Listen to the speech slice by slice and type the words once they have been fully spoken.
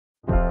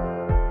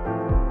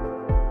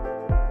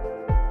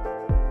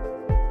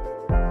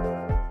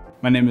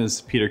My name is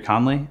Peter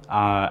Conley.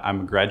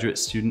 I'm a graduate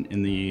student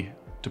in the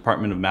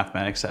Department of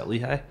Mathematics at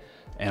Lehigh,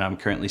 and I'm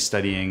currently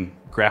studying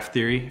graph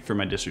theory for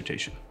my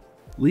dissertation.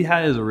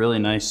 Lehigh is a really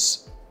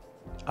nice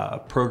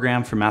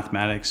program for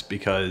mathematics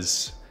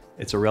because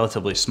it's a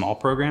relatively small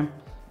program.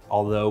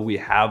 Although we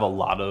have a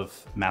lot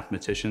of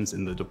mathematicians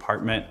in the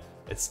department,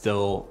 it's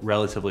still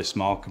relatively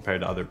small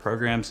compared to other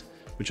programs,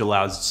 which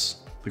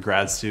allows the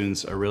grad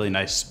students a really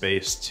nice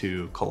space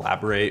to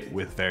collaborate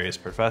with various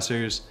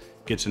professors,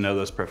 get to know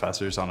those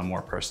professors on a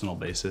more personal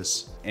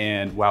basis.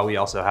 And while we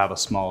also have a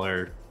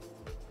smaller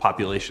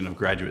population of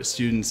graduate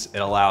students, it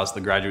allows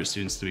the graduate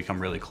students to become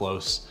really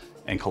close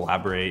and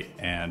collaborate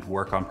and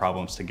work on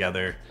problems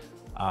together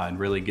and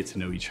really get to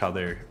know each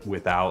other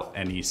without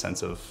any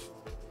sense of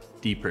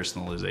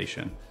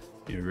depersonalization.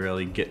 You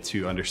really get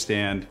to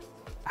understand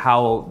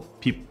how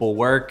people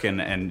work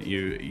and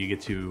you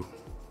get to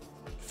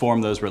form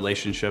those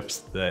relationships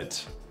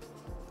that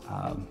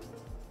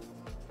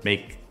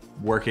make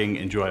working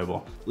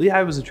enjoyable.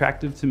 Lehigh was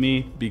attractive to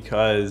me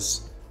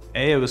because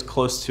A, it was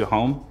close to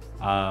home.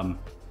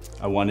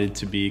 I wanted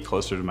to be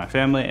closer to my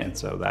family, and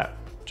so that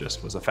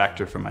just was a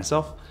factor for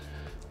myself.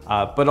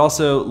 But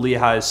also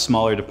Lehigh's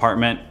smaller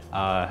department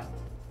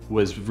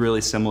was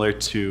really similar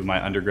to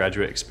my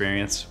undergraduate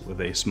experience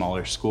with a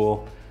smaller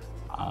school.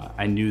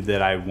 I knew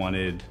that I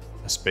wanted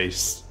a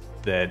space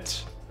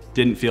that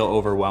didn't feel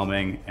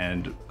overwhelming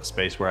and a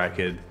space where I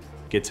could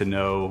get to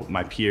know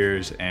my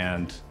peers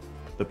and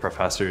the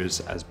professors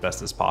as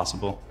best as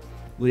possible.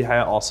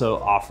 Lehigh also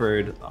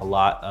offered a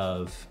lot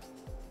of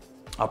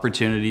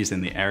opportunities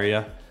in the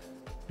area,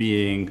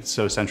 being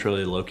so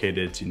centrally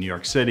located to New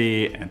York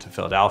City and to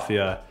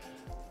Philadelphia.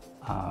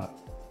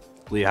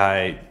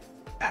 Lehigh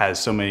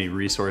has so many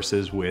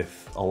resources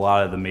with a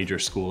lot of the major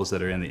schools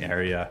that are in the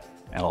area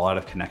and a lot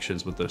of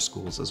connections with those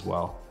schools as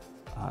well.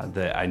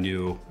 That I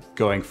knew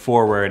going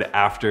forward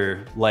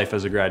after life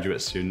as a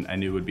graduate student, I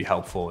knew would be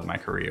helpful in my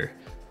career,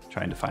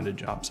 trying to find a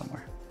job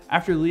somewhere.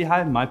 After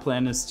Lehigh, my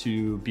plan is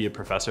to be a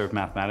professor of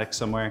mathematics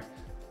somewhere.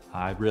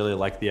 I really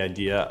like the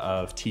idea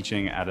of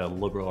teaching at a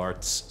liberal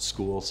arts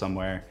school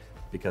somewhere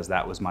because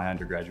that was my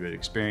undergraduate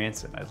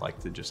experience and I'd like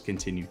to just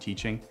continue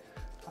teaching.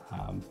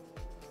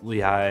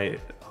 Lehigh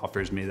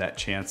offers me that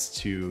chance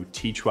to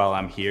teach while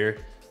I'm here,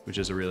 which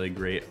is a really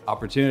great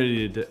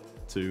opportunity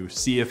to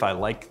see if I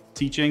like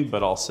teaching,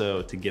 but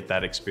also to get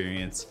that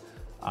experience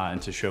and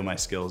to show my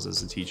skills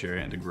as a teacher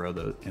and to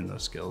grow in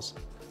those skills.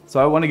 So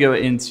I want to go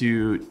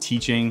into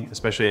teaching,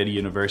 especially at a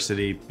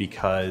university,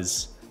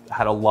 because I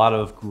had a lot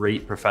of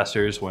great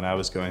professors when I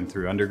was going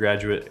through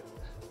undergraduate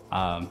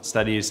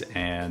studies,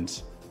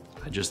 and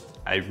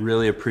I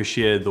really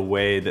appreciated the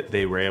way that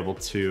they were able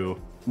to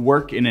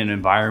work in an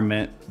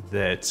environment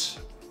that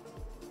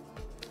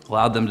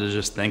allowed them to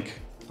just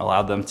think,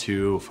 allowed them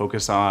to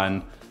focus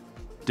on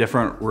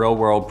different real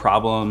world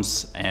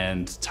problems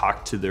and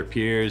talk to their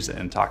peers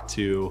and talk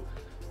to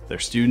their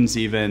students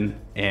even,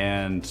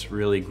 and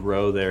really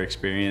grow their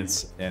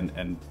experience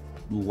and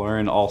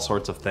learn all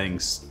sorts of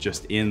things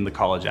just in the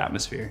college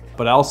atmosphere.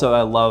 But also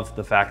I love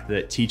the fact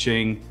that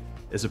teaching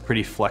is a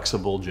pretty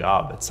flexible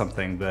job. It's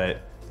something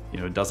that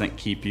doesn't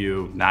keep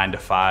you 9 to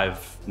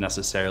 5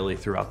 necessarily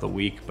throughout the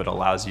week, but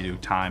allows you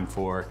time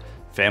for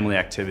family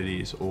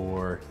activities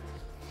or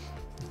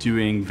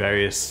doing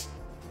various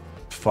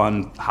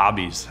fun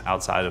hobbies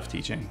outside of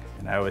teaching.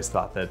 And I always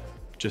thought that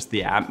just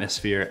the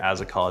atmosphere as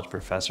a college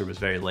professor was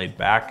very laid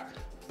back,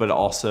 but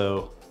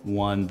also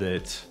one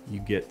that you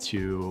get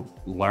to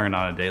learn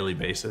on a daily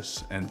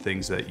basis and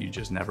things that you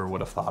just never would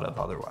have thought of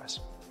otherwise.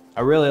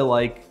 I really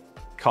like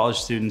college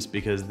students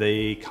because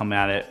they come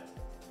at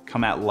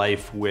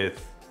life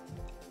with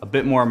a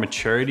bit more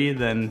maturity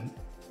than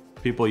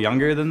people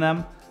younger than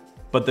them,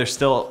 but they're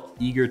still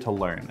eager to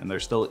learn, and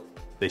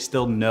they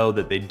still know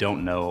that they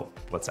don't know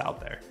what's out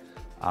there.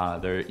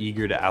 They're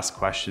eager to ask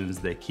questions.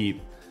 They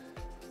keep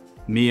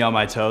me on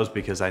my toes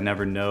because I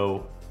never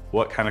know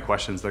what kind of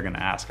questions they're gonna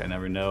ask. I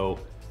never know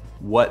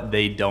what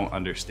they don't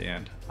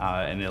understand.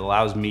 And it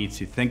allows me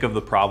to think of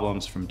the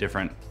problems from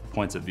different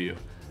points of view.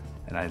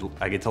 And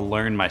I get to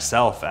learn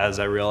myself as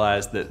I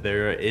realize that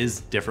there is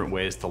different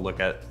ways to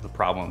look at the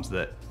problems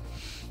that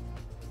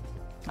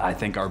I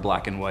think are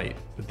black and white,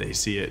 but they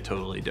see it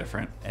totally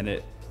different. And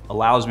it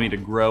allows me to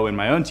grow in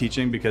my own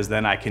teaching because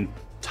then I can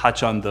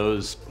touch on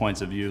those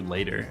points of view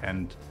later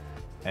and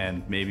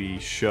maybe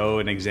show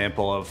an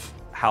example of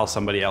how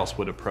somebody else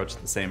would approach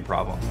the same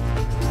problem.